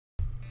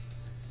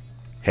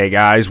Hey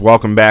guys,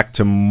 welcome back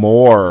to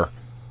more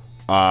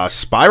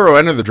Spyro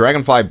Enter the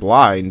Dragonfly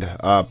Blind.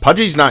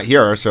 Pudgy's not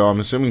here, so I'm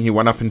assuming he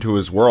went up into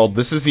his world.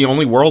 This is the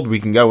only world we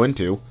can go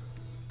into.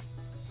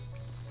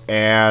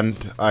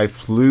 And I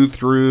flew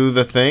through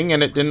the thing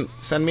and it didn't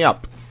send me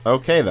up.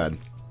 Okay then.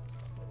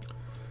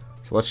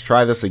 So let's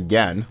try this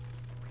again,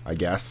 I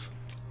guess.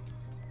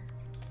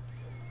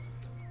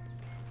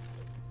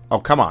 Oh,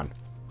 come on.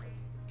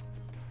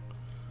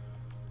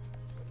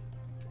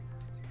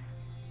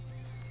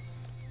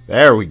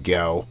 There we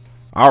go.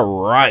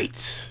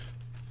 Alright.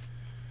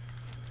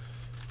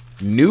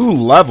 New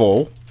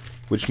level,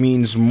 which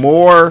means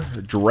more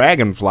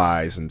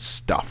dragonflies and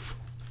stuff.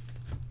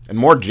 And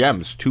more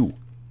gems, too.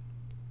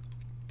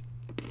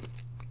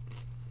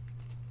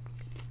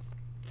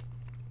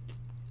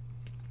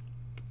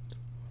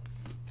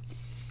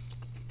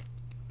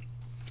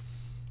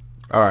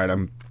 Alright,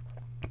 I'm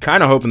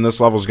kind of hoping this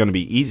level is going to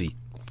be easy.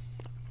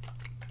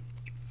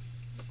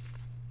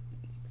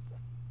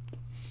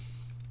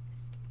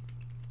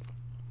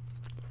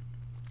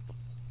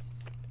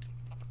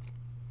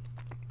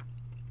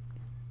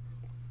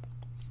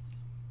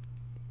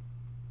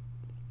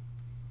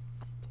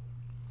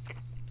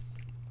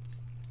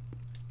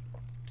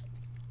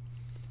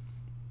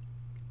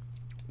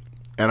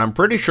 And I'm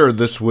pretty sure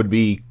this would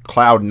be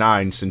Cloud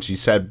 9 since he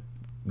said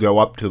go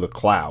up to the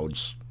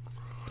clouds.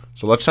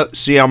 So let's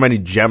see how many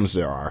gems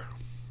there are.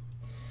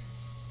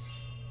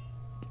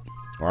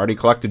 Already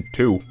collected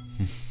 2.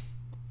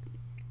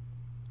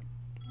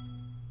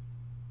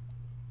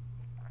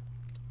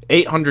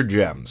 $800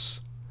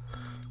 gems.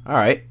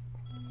 Alright.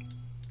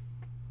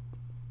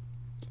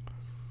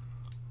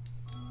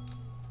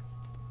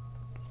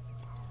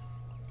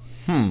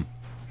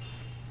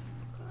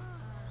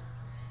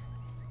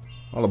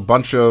 Well, a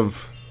bunch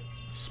of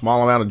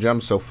small amount of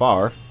gems so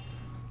far.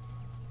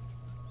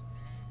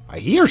 I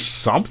hear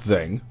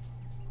something.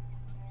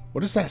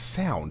 What does that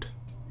sound?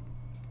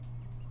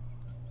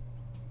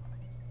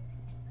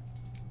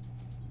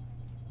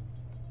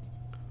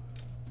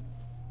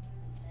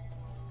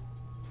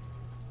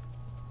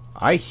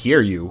 I hear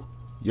you.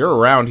 You're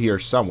around here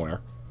somewhere.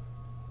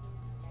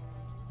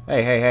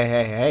 Hey, hey, hey,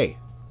 hey, hey.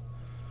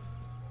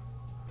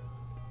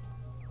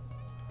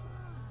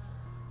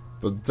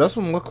 But it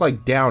doesn't look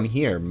like down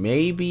here.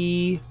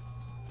 Maybe...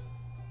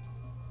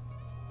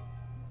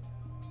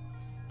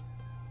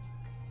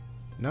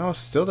 No,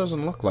 still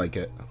doesn't look like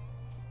it.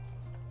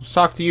 Let's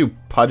talk to you,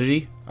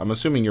 Pudgy. I'm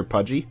assuming you're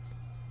Pudgy.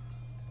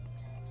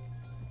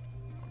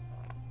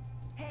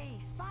 Hey,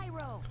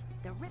 Spyro!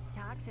 The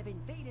Riptocs have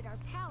invaded our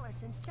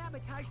palace and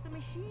sabotaged the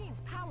machines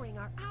powering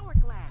our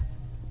hourglass.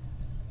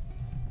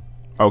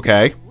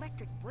 Okay.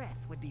 Electric breath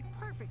would be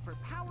perfect for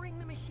powering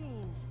the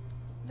machines.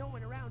 No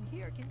one around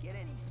here can get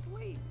any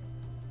sleep.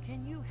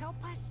 Can you help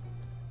us?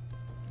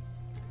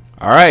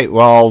 Alright,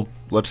 well,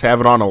 let's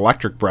have it on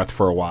electric breath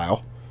for a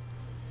while.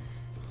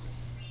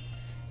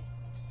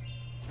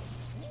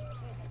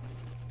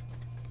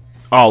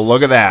 Oh,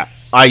 look at that.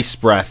 Ice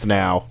breath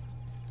now.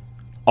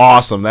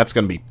 Awesome, that's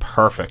going to be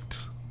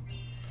perfect.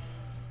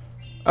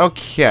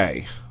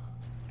 Okay.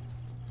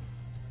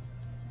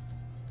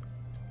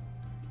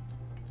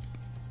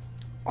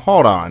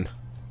 Hold on.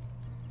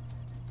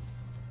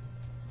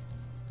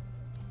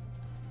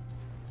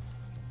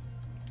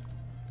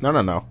 No,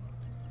 no, no.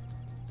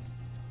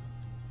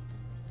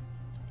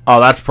 Oh,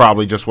 that's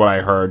probably just what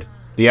I heard.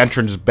 The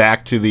entrance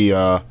back to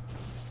the,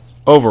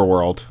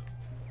 overworld.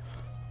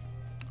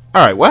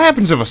 Alright, what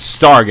happens if a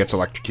star gets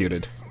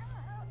electrocuted?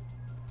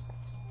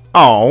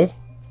 Oh.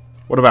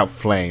 What about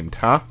flamed,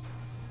 huh?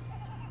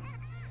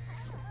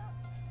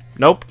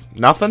 Nope,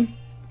 nothing?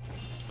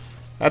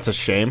 That's a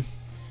shame.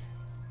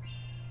 I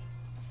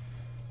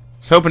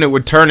was hoping it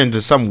would turn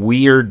into some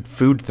weird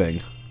food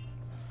thing.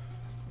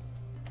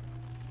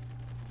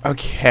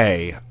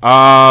 Okay,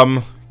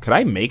 could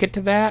I make it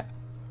to that?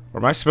 Or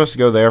am I supposed to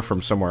go there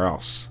from somewhere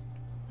else?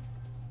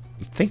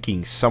 I'm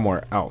thinking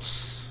somewhere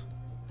else.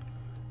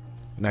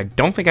 And I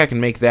don't think I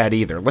can make that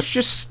either. Let's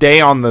just stay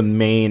on the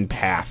main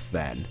path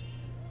then.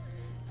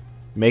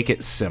 Make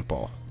it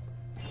simple.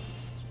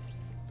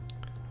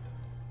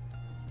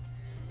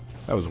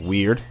 That was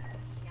weird.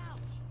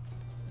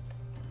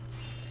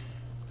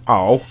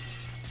 Oh.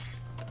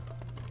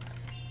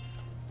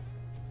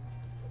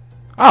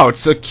 Oh,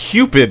 it's a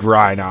Cupid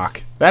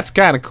Rhinoc. That's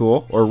kind of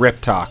cool. Or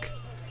Riptoc.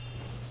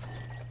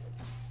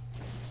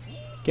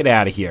 Get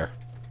out of here.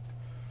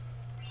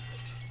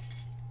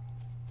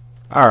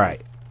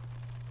 Alright.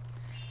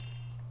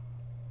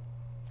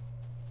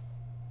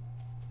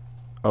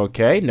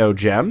 Okay, no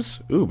gems.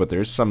 Ooh, but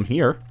there's some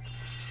here.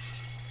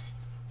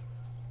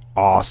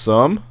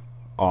 Awesome.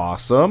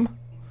 Awesome.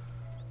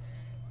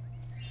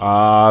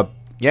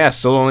 Yeah,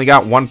 still only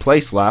got one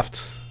place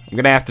left. I'm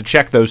gonna have to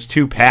check those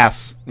 2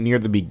 paths near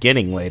the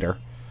beginning later.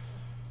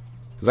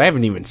 Because I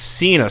haven't even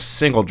seen a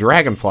single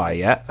dragonfly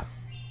yet.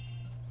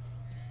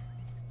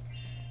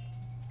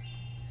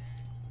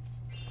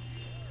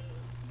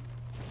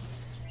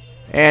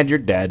 And you're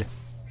dead.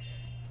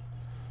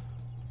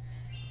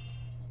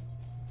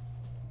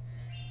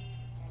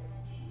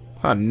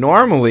 Huh,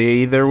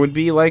 normally there would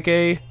be like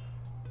a...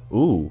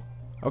 Ooh.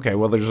 Okay,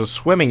 well there's a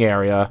swimming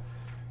area.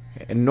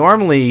 And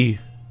normally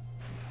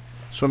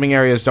swimming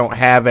areas don't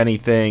have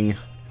anything...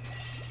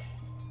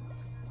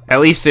 At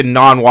least in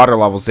non-water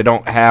levels, they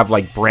don't have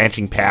like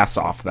branching paths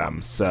off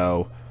them.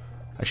 So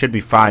I should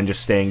be fine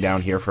just staying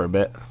down here for a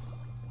bit.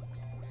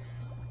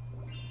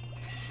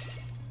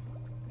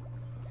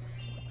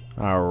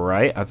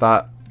 Alright, I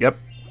thought... Yep,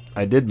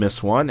 I did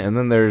miss one. And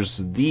then there's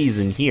these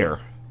in here.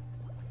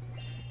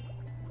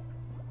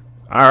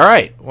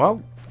 Alright,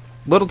 well,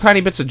 little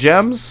tiny bits of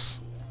gems.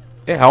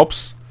 It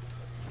helps.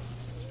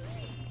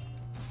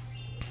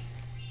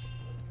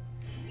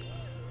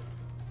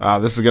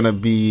 This is going to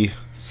be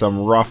some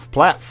rough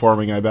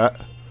platforming, I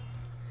bet.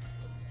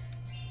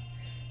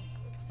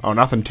 Oh,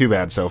 nothing too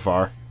bad so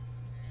far.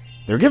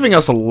 They're giving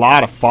us a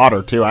lot of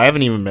fodder, too. I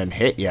haven't even been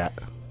hit yet.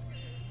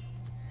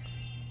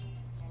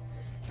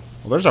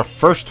 Well, there's our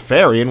first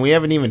fairy, and we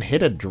haven't even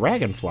hit a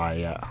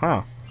dragonfly yet,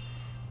 huh?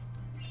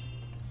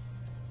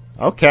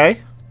 Okay.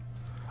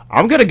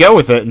 I'm gonna go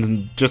with it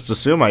and just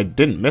assume I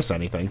didn't miss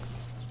anything.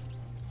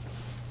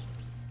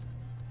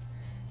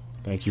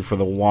 Thank you for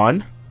the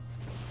 1.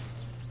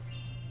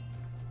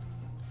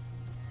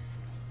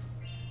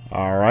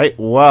 Alright,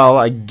 well,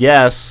 I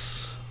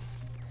guess...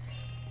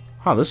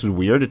 Huh, this is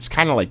weird. It's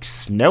kind of like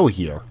snow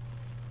here.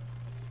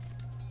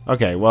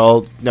 Okay,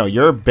 well, no,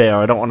 you're a bear.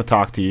 I don't want to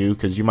talk to you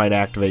because you might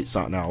activate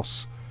something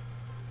else.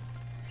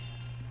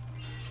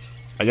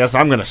 I guess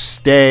I'm gonna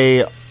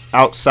stay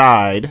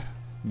outside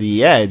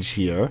the edge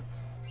here.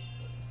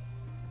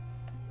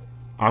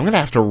 I'm gonna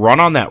have to run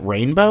on that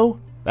rainbow?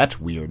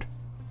 That's weird.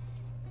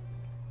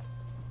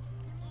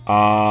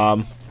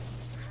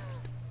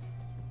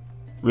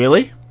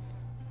 Really?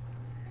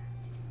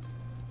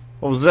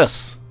 What was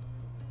this?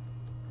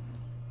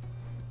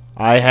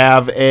 I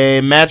have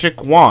a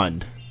magic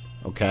wand.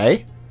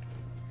 Okay.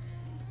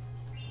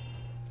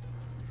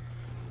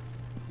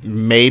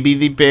 Maybe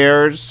the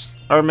bears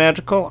are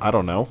magical? I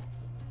don't know.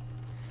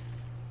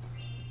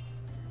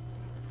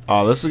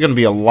 Oh, this is going to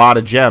be a lot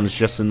of gems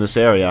just in this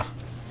area.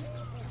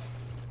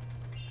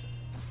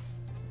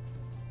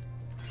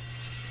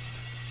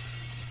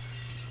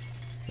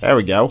 There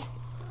we go.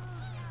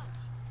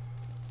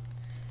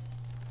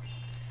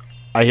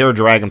 I hear a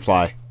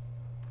dragonfly.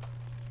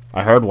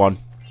 I heard one.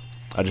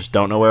 I just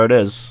don't know where it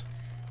is.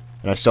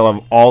 And I still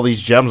have all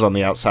these gems on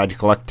the outside to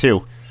collect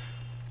too.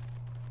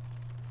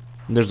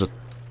 And there's a...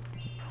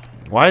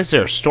 Why is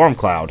there a storm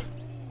cloud?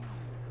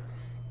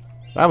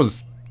 That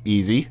was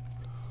easy.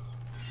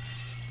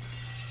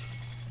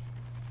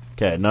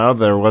 Okay, no,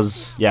 there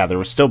was... Yeah, there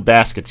was still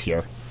baskets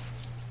here.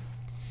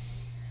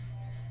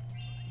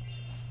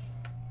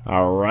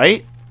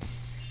 Alright.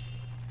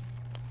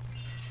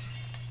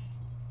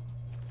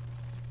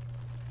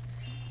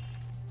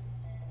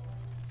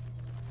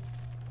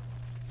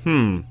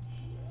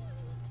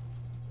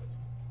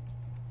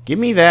 Give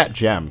me that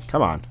gem.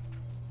 Come on.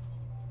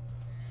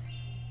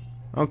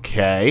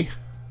 Okay.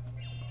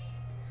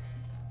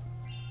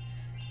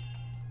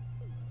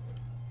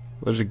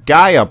 There's a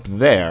guy up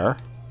there.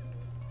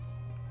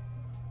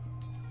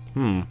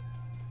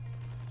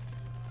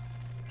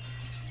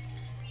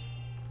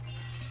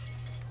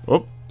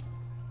 Whoop.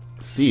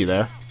 See you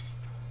there.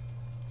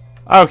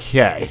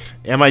 Okay.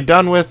 Am I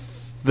done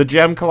with the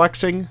gem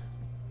collecting?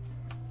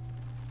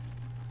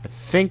 I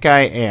think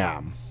I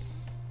am.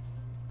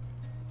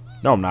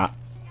 No, I'm not.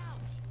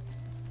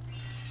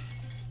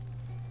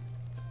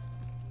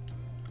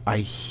 I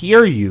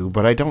hear you,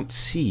 but I don't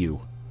see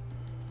you.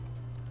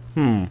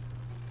 Alright,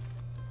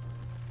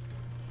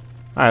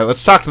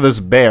 let's talk to this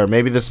bear.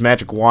 Maybe this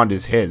magic wand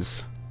is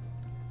his.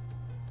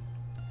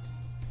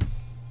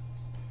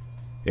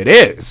 It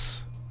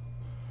is!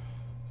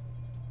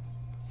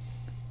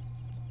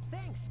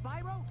 Thanks,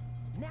 Spyro.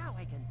 Now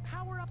I can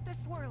power up the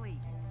swirly.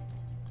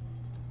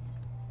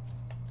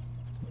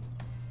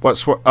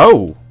 What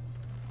Oh!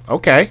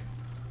 Okay.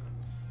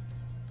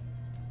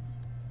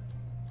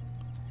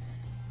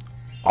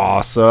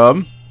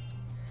 Awesome.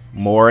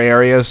 More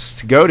areas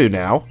to go to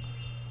now.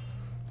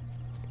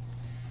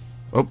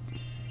 Oh.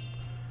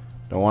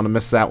 Don't want to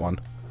miss that one.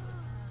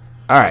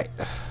 Alright.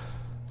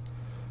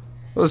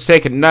 Let's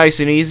take it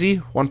nice and easy.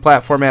 One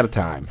platform at a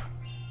time.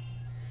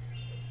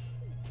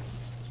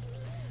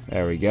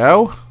 There we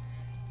go.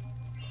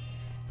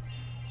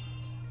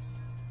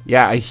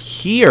 Yeah, I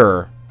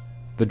hear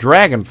the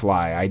dragonfly.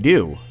 I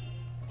do.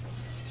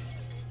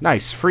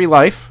 Nice. Free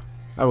life.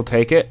 I will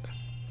take it.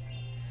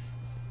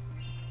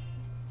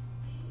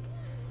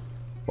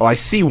 Well, I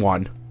see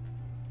one.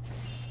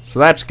 So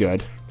that's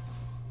good.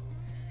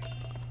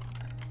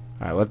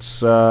 Alright,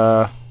 let's,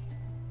 Alright,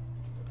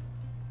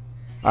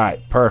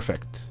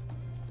 perfect.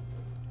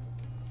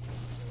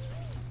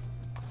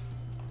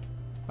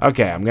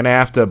 Okay, I'm gonna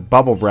have to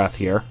bubble breath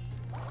here.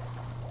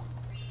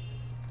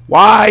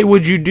 Why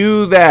would you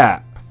do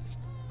that?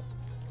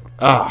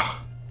 Ugh.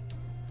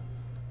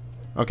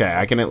 Okay,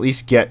 I can at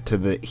least get to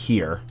the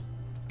here.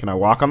 Can I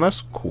walk on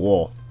this?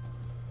 Cool.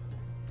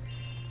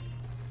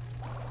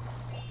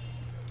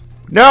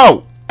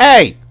 No!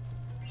 Hey!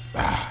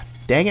 Ah,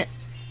 dang it.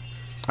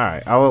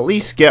 Alright, I'll at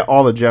least get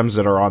all the gems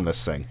that are on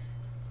this thing.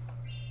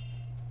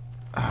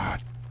 Ah,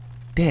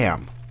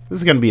 damn. This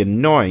is going to be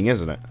annoying,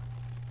 isn't it?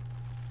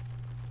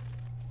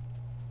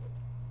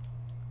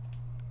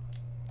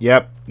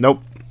 Yep,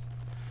 nope.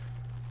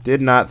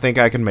 Did not think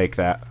I could make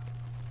that.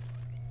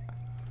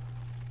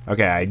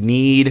 Okay, I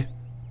need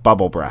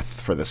bubble breath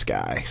for this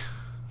guy.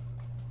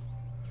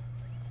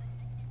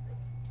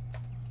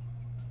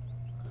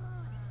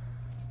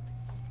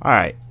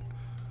 Alright.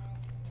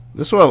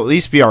 This will at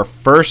least be our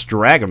first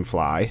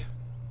Dragonfly.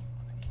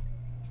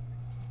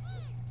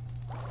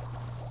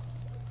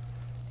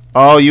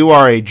 Oh, you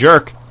are a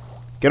jerk.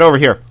 Get over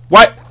here.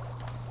 What?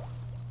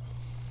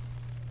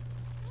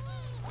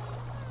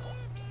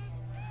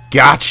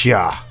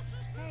 Gotcha.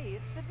 Hey,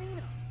 it's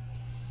Sabina.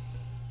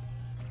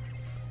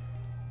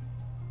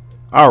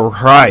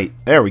 Alright,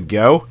 there we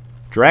go.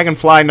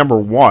 Dragonfly number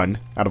 1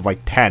 out of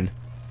like 10.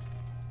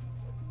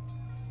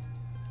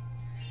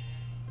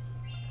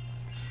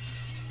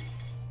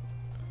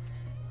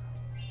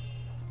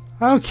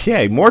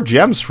 Okay, more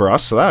gems for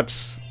us, so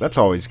that's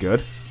always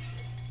good.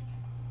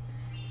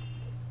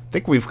 I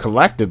think we've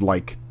collected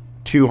like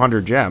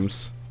 200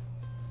 gems.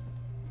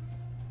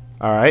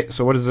 Alright,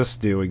 so what does this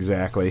do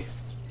exactly?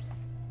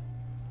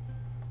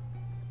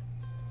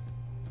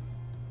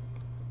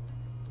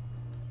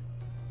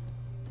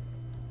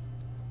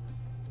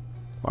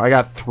 Well, I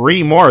got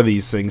 3 more of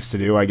these things to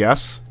do, I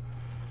guess.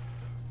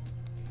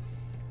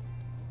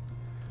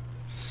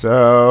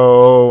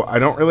 So, I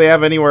don't really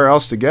have anywhere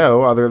else to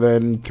go other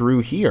than through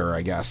here,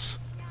 I guess.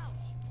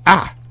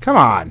 Ah, come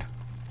on.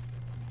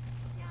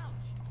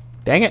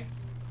 Dang it.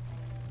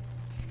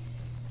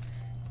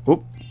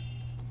 Oop.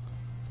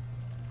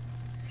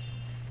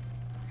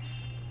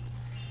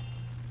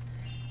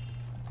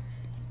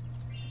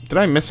 Did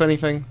I miss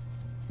anything?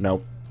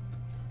 Nope.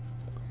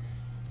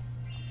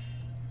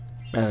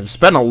 Man, I've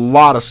spent a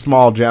lot of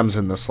small gems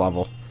in this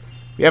level.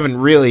 We haven't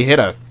really hit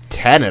a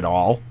 10 at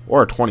all,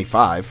 or a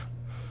 25.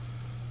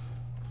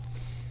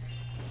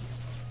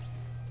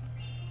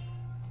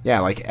 Yeah,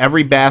 like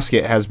every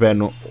basket has been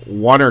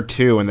 1 or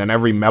 2, and then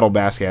every metal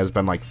basket has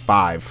been like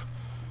 5.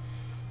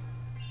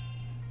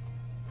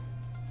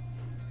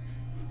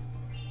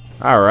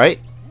 Alright.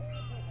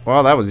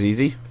 Well, that was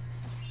easy.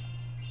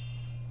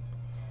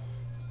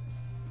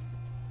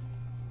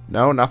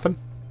 No, nothing?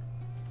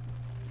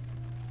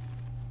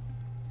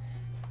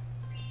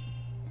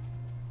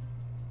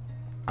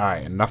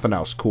 Alright, and nothing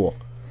else. Cool.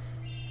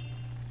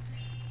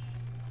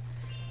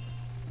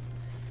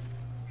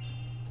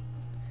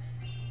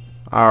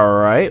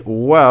 Alright,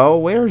 well,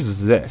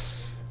 where's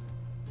this?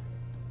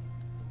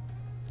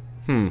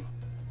 I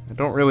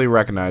don't really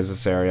recognize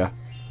this area.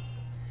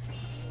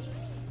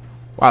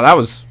 Wow, that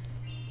was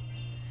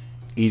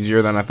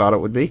easier than I thought it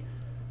would be.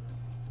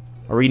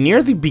 Are we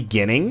near the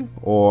beginning?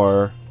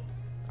 Or...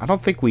 I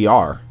don't think we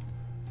are.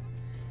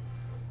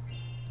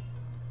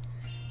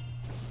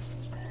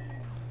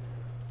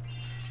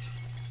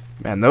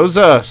 Man,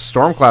 those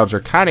storm clouds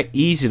are kind of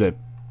easy to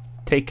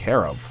take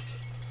care of.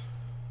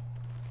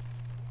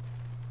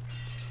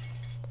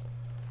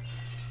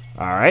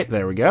 Alright,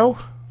 there we go.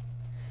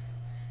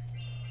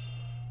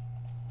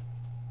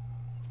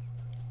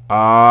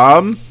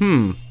 Well,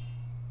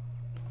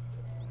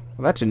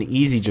 that's an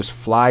easy just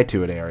fly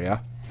to it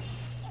area.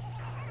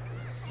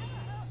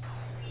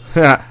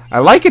 I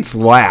like its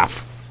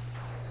laugh.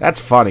 That's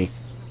funny.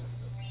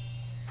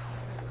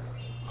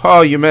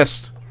 Oh, you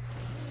missed.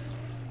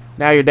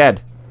 Now you're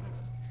dead.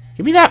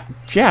 Give me that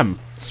gem,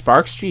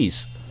 Sparks.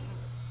 Jeez.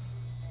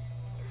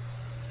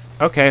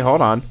 Okay,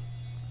 hold on.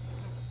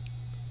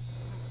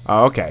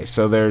 Oh, okay,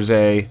 so there's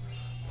a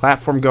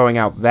platform going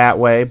out that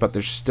way, but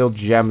there's still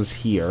gems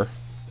here.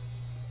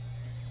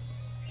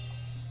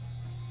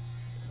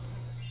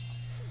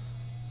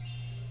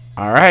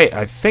 Alright,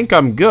 I think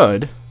I'm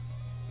good.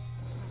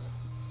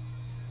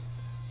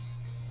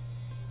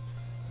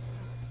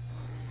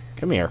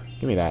 Come here.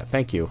 Give me that.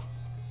 Thank you.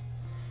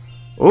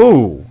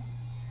 Ooh.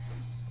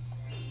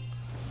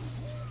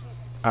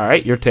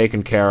 Alright, you're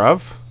taken care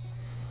of.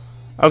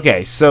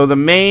 Okay, so the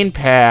main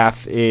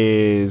path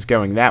is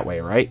going that way,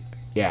 right?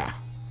 Yeah.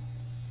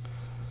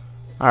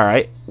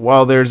 Alright,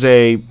 well, there's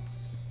a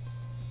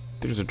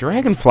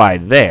dragonfly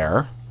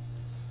there.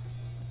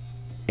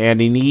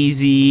 And an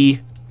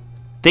easy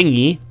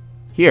thingy.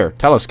 Here,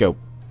 telescope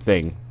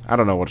thing. I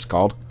don't know what it's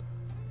called.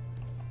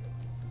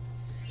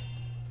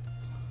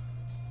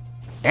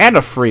 And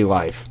a free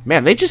life.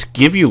 Man, they just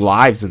give you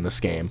lives in this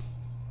game.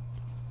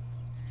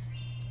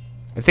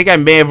 I think I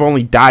may have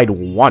only died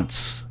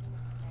once.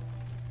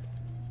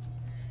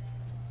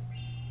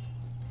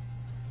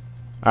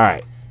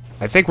 Alright.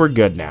 I think we're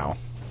good now.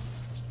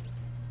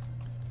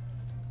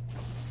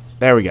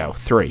 There we go.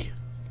 3.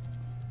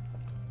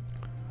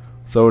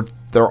 So,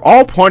 they're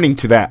all pointing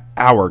to that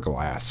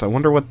hourglass. I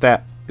wonder what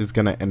that is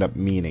going to end up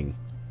meaning.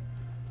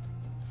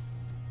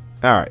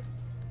 Alright.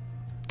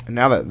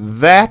 Now that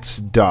that's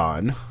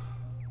done...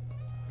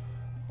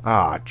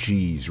 Ah,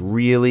 jeez.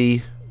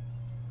 Really?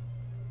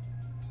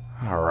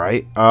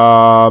 Alright.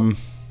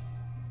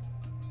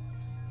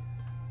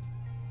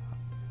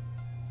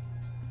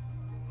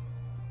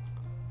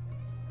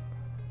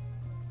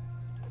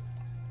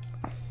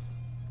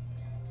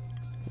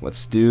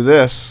 Let's do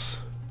this.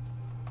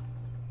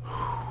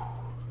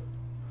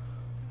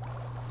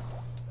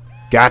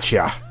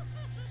 Gotcha.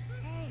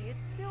 Hey, it's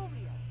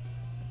Sylvia.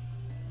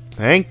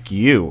 Thank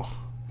you.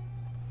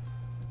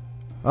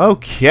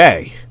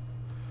 Okay.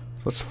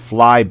 Let's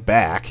fly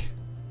back.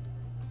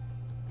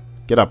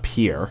 Get up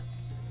here.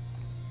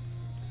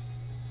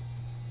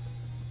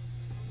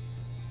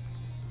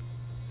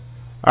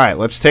 Alright,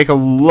 let's take a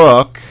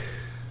look.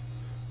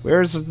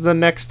 Where's the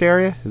next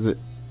area? Is it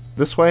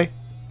this way?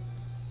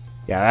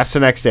 Yeah, that's the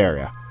next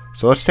area.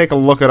 So let's take a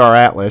look at our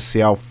atlas, see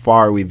how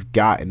far we've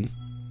gotten.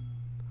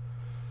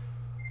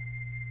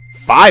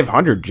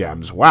 500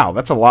 gems. Wow,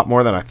 that's a lot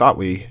more than I thought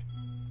we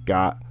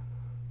got.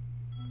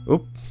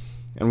 Oop.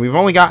 And we've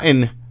only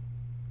gotten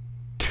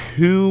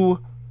 2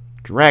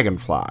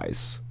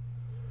 dragonflies.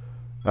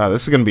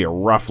 This is going to be a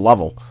rough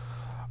level.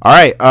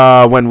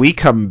 Alright, when we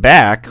come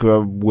back,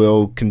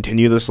 we'll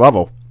continue this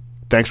level.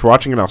 Thanks for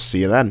watching, and I'll see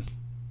you then.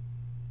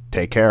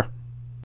 Take care.